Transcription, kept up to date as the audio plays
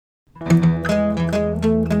Hey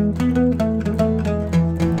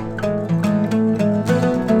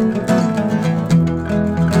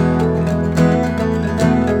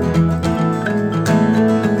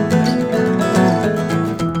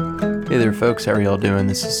there folks, how are y'all doing?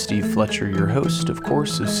 This is Steve Fletcher, your host, of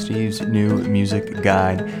course, of Steve's New Music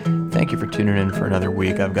Guide. Thank you for tuning in for another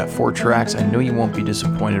week. I've got 4 tracks. I know you won't be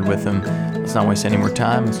disappointed with them. Let's not waste any more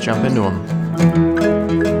time. Let's jump into them.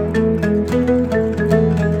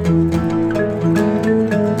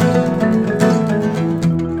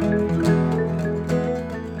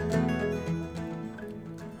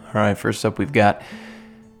 Alright, first up we've got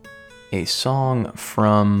a song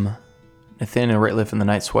from Nathaniel Rateliff and the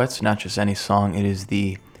Night Sweats. Not just any song, it is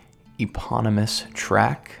the eponymous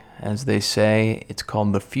track, as they say. It's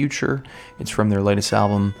called The Future. It's from their latest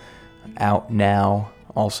album, out now,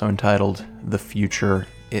 also entitled The Future.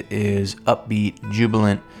 It is upbeat,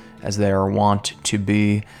 jubilant, as they are wont to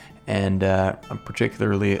be, and I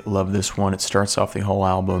particularly love this one. It starts off the whole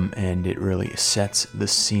album, and it really sets the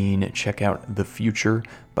scene. Check out The Future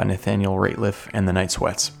by Nathaniel Rateliff and the Night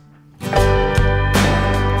Sweats.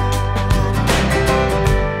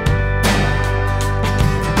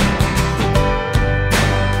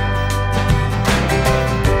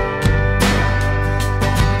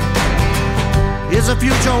 Is a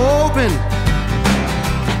future open?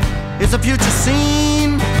 Is a future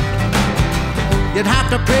seen? You'd have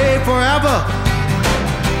to pray forever.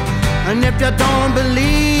 And if you don't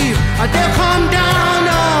believe, they'll come down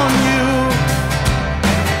on you.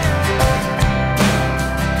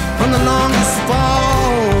 From the longest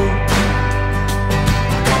fall,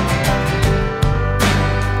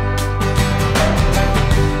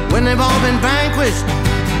 when they've all been vanquished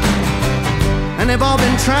and they've all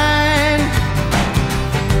been tried,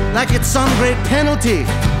 like it's some great penalty,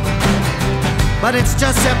 but it's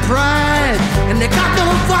just their pride, and they got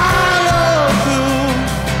no follow through.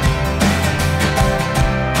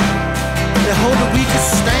 They hold the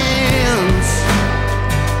weakest stands.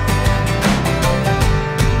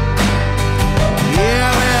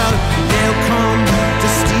 Yeah, well, they'll come to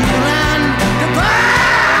steal and divide.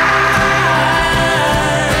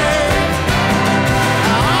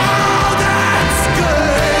 Oh, that's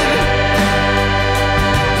good.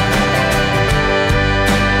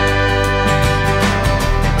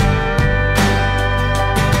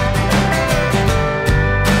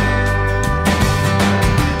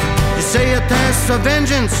 You say you thirst for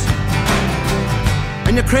vengeance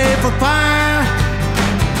and you crave for fire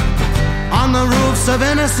on the roofs of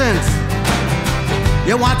innocence.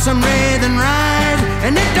 You watch them writhe and ride,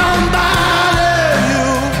 and it don't bother you.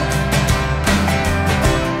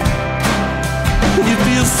 You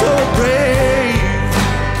feel so brave.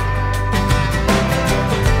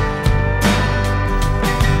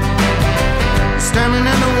 Standing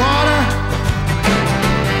in the water,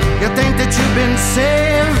 you think that you've been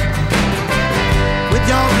saved. With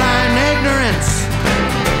your blind ignorance,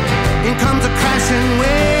 in comes a crashing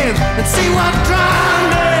wave, and see what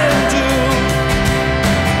drowning do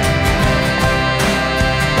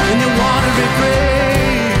in your watery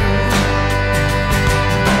grave.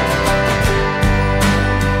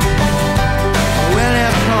 Well,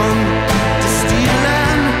 they'll come to steal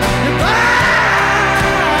and divide.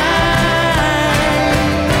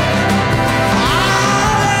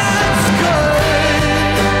 Oh, that's good.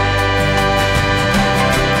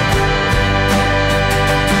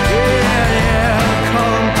 Yeah, they'll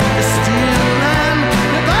come to steal and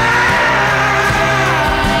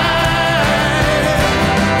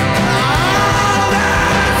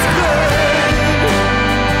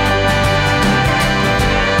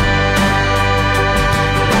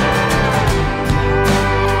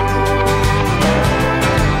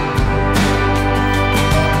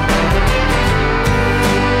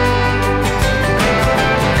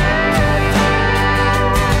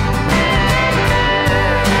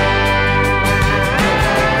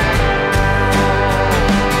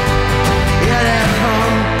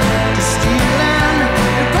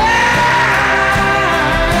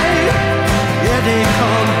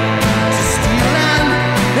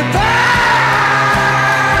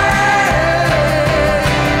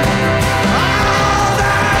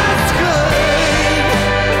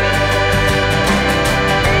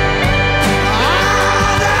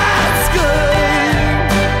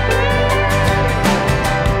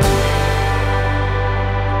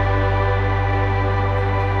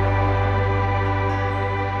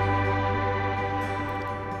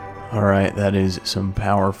Alright, that is some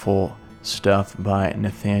powerful stuff by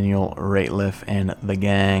Nathaniel Rateliff and the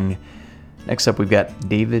gang. Next up, we've got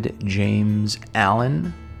David James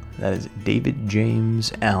Allen. That is David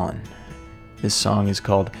James Allen. This song is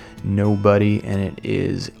called Nobody, and it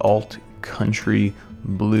is alt country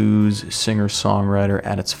blues singer-songwriter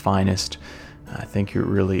at its finest. I think you're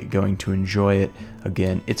really going to enjoy it.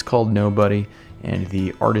 Again, it's called Nobody, and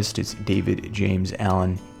the artist is David James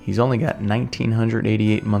Allen. He's only got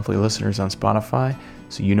 1,988 monthly listeners on Spotify,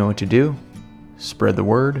 so you know what to do. Spread the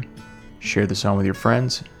word, share the song with your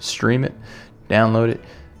friends, stream it, download it,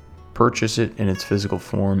 purchase it in its physical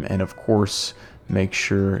form, and of course, make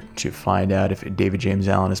sure to find out if David James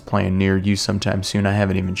Allen is playing near you sometime soon. I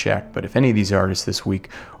haven't even checked, but if any of these artists this week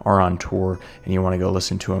are on tour and you want to go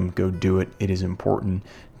listen to them, go do it. It is important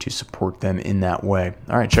to support them in that way.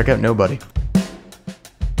 All right, check out Nobody.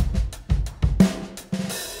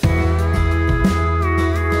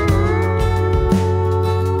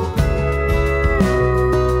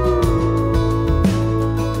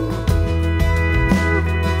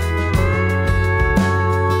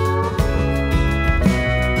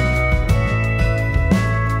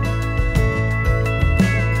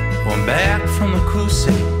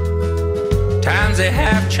 Times they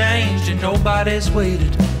have changed and nobody's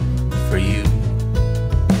waited for you.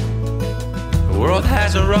 The world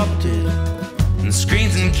has erupted and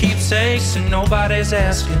screens and keepsakes and nobody's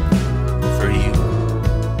asking for you.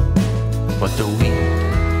 But the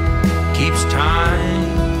wheat keeps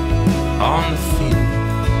time on the field,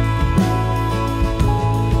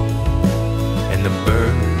 and the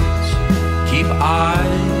birds keep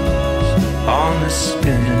eyes on the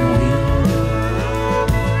spinning wheel.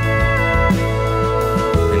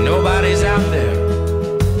 Nobody's out there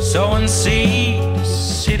sowing seeds.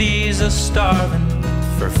 Cities are starving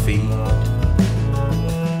for feed.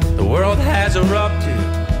 The world has erupted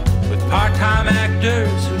with part-time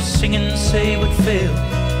actors who sing and say would fail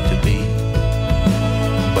to be.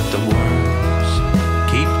 But the worms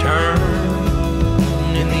keep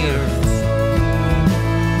turning in the earth,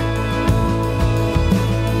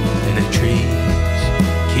 and the trees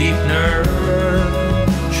keep nurturing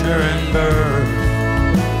birds.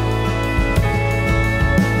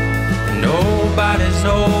 Nobody's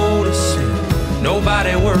noticing,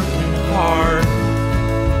 nobody working hard,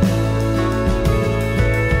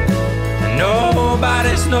 and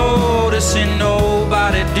nobody's noticing,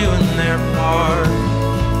 nobody doing their part.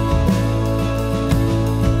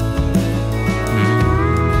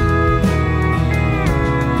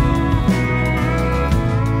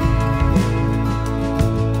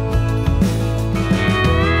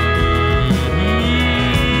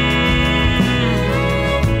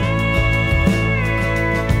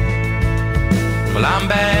 I'm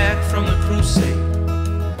back from the crusade.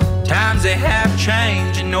 Times they have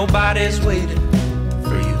changed and nobody's waiting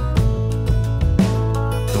for you.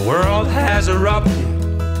 The world has erupted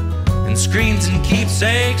and screens and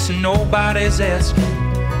keepsakes and nobody's asking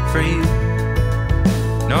for you.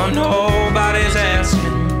 No, nobody's asking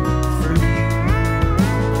for you.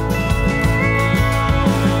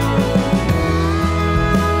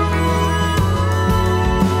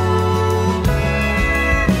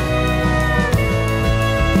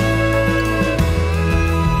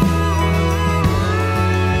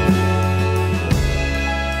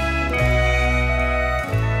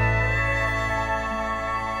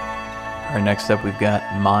 Next up, we've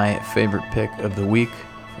got my favorite pick of the week.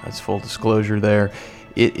 That's full disclosure there.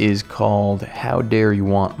 It is called How Dare You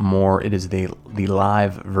Want More. It is the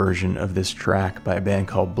live version of this track by a band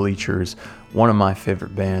called Bleachers, one of my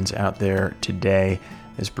favorite bands out there today.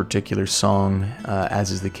 This particular song,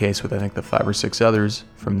 as is the case with I think the 5 or 6 others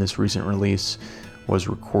from this recent release, was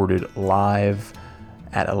recorded live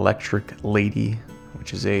at Electric Lady,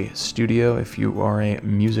 which is a studio, if you are a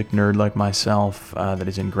music nerd like myself, that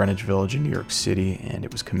is in Greenwich Village in New York City, and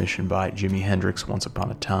it was commissioned by Jimi Hendrix once upon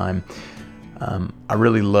a time. I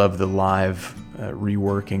really love the live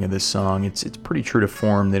reworking of this song. It's pretty true to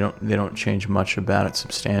form. They don't change much about it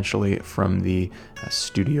substantially from the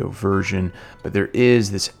studio version, but there is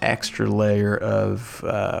this extra layer of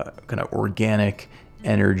kind of organic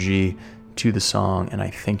energy to the song, and I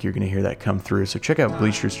think you're going to hear that come through. So check out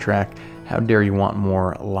Bleacher's track, How Dare You Want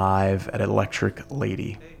More, live at Electric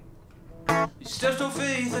Lady. Steps no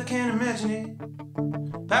faith, I can't imagine it.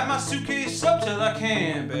 Pack my suitcase up till I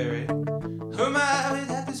can't bear it. Who am I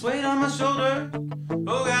without this weight on my shoulder?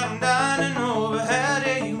 Oh God, I'm dying to know, but how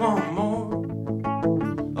dare you want more?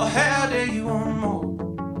 Oh, how dare you want more?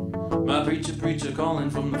 My preacher calling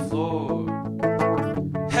from the floor.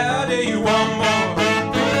 How dare you want more?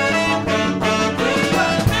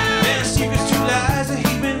 Man, secrets, 2 lies that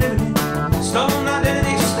he's been living in. Stolen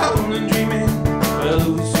identity, stolen dreaming. Well,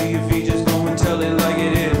 who's see if he just go and tell it like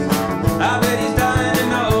it is? I bet he's dying to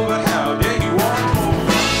know, but how dare you want more?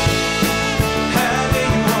 How dare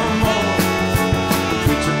you want more?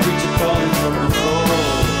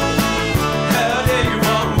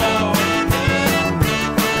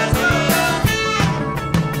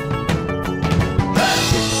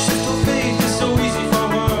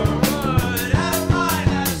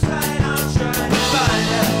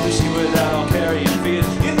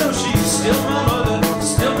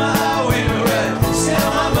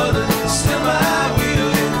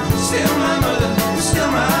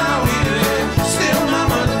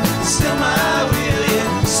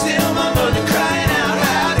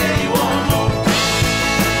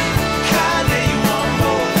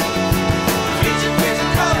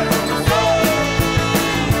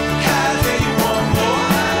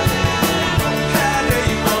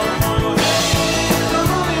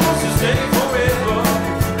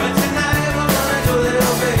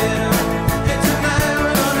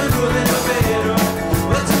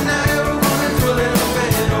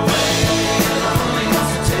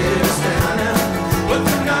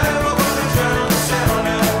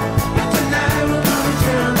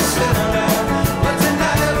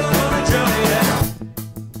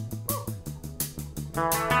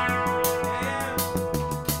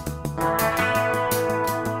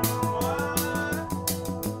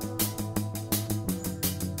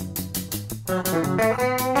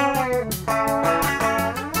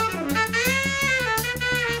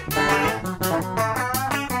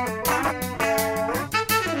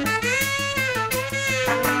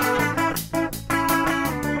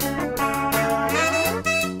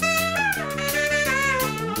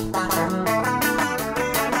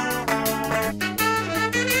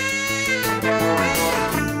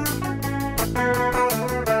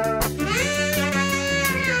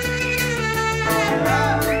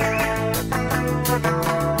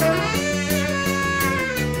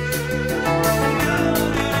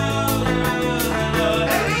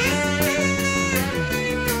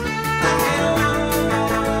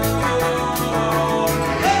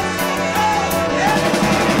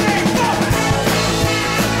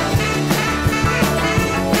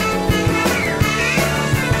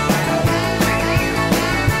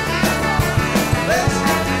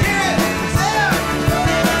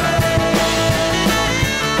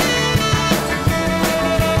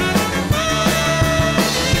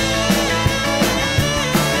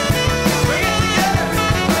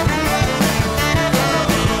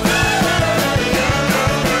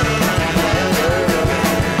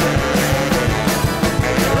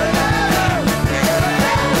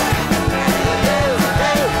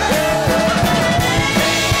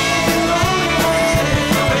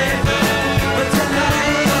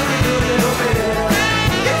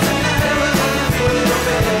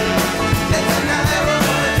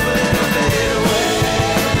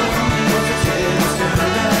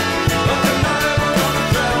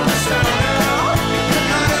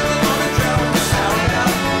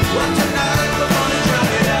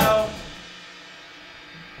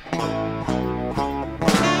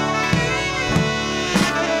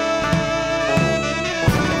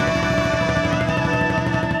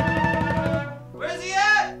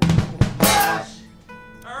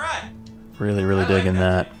 Really digging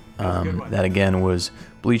that. That again was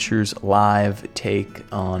Bleacher's live take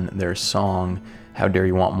on their song "How Dare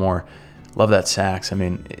You Want More." Love that sax. I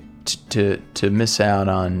mean, to miss out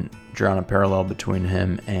on drawing a parallel between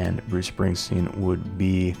him and Bruce Springsteen would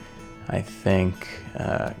be, I think,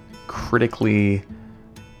 critically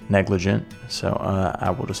negligent. So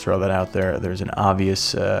I will just throw that out there. There's an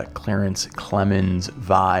obvious Clarence Clemens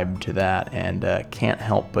vibe to that, and can't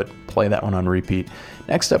help but play that one on repeat.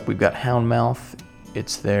 Next up, we've got Houndmouth.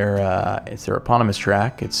 It's their eponymous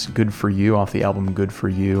track. It's Good For You off the album Good For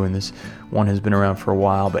You, and this one has been around for a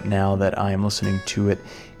while, but now that I am listening to it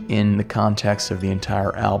in the context of the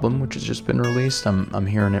entire album, which has just been released, I'm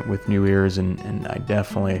hearing it with new ears, and I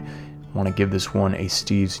definitely want to give this one a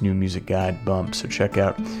Steve's New Music Guide bump. So check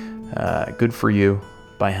out Good For You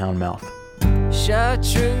by Houndmouth.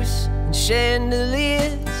 Chartreuse and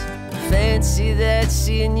chandeliers, fancy that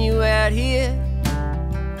seeing you out here.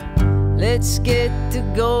 Let's get to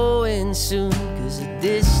going soon, 'cause the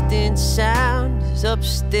distant sound is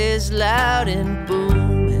upstairs loud and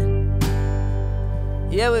booming.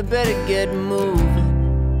 Yeah, we better get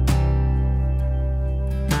moving.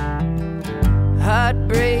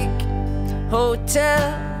 Heartbreak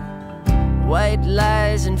Hotel, white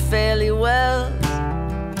lies and fairly wells.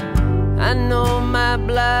 I know my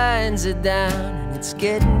blinds are down and it's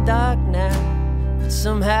getting dark now, but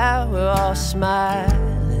somehow we're all smiling.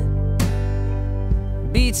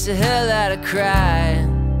 Beats the hell out of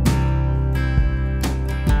crying.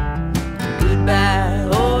 Goodbye,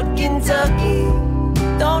 old Kentucky.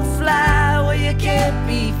 Don't fly where you can't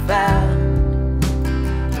be found.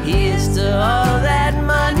 Here's to all that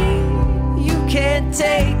money you can't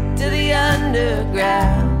take to the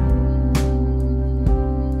underground.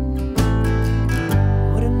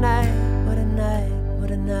 What a night, what a night,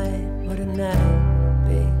 what a night, what a night,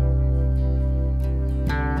 babe.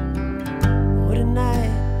 What a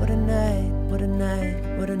night, what a night, what a night,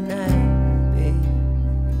 what a night, babe.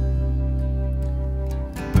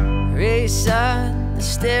 Race on the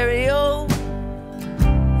stereo,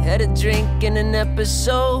 had a drink and an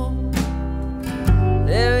episode.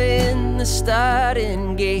 They're in the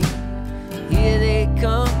starting gate, here they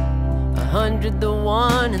come,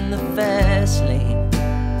 100-1 in the fast lane.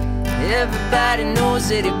 Everybody knows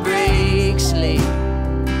that it breaks late.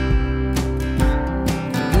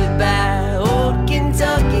 Goodbye, old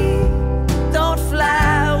Kentucky. Don't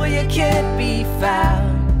fly where you can't be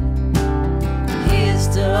found. Here's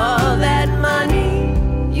to all that money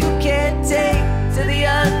you can't take to the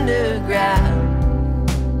underground.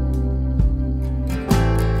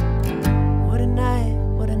 What a night,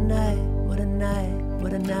 what a night, what a night,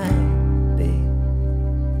 what a night, babe.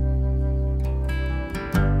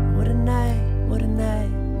 What a night, what a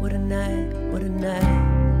night, what a night, what a night.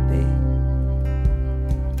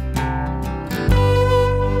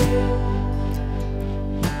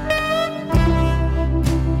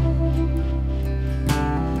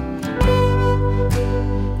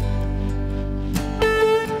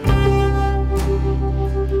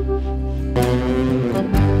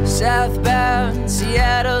 southbound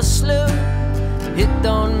Seattle slough. It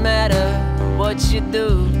don't matter what you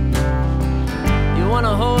do. You want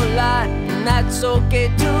a whole lot, and that's okay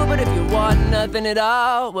too. But if you want nothing at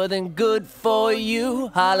all, well then good for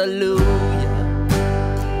you. Hallelujah.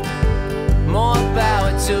 More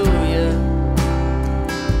power to you.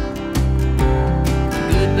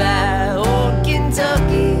 Goodbye, old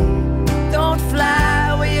Kentucky. Don't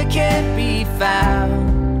fly where you can't be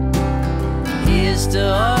found. Here's to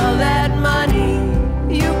all that money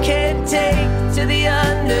you can't take to the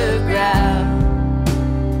underground.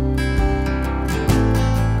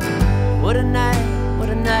 What a night, what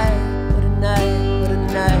a night, what a night, what a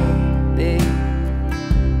night, babe.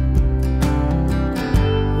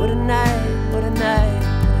 What a night, what a night,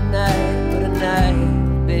 what a night, what a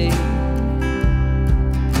night, babe.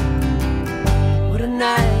 What a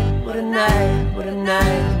night, what a night, what a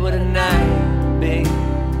night, what a night, babe.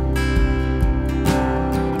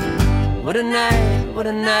 What a night, what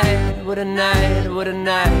a night, what a night, what a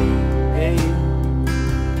night, babe.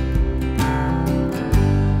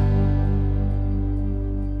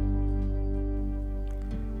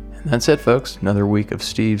 And that's it, folks. Another week of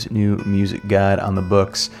Steve's new music guide on the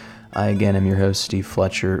books. I, again, am your host, Steve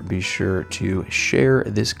Fletcher. Be sure to share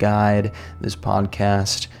this guide, this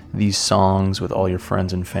podcast, these songs with all your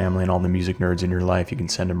friends and family and all the music nerds in your life. You can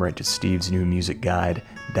send them right to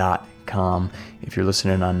stevesnewmusicguide.com. If you're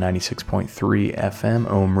listening on 96.3 FM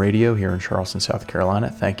Ohm Radio here in Charleston, South Carolina,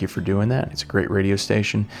 thank you for doing that. It's a great radio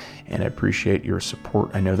station, and I appreciate your support.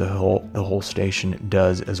 I know the whole station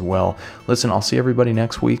does as well. Listen, I'll see everybody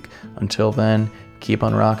next week. Until then, keep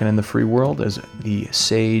on rocking in the free world, as the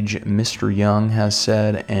sage Mr. Young has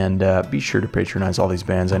said, and be sure to patronize all these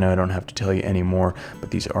bands. I know I don't have to tell you anymore,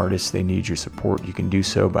 but these artists, they need your support. You can do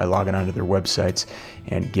so by logging onto their websites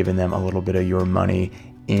and giving them a little bit of your money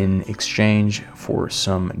in exchange for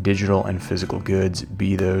some digital and physical goods,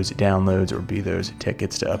 be those downloads or be those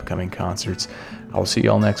tickets to upcoming concerts. I'll see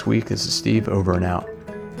y'all next week. This is Steve, over and out.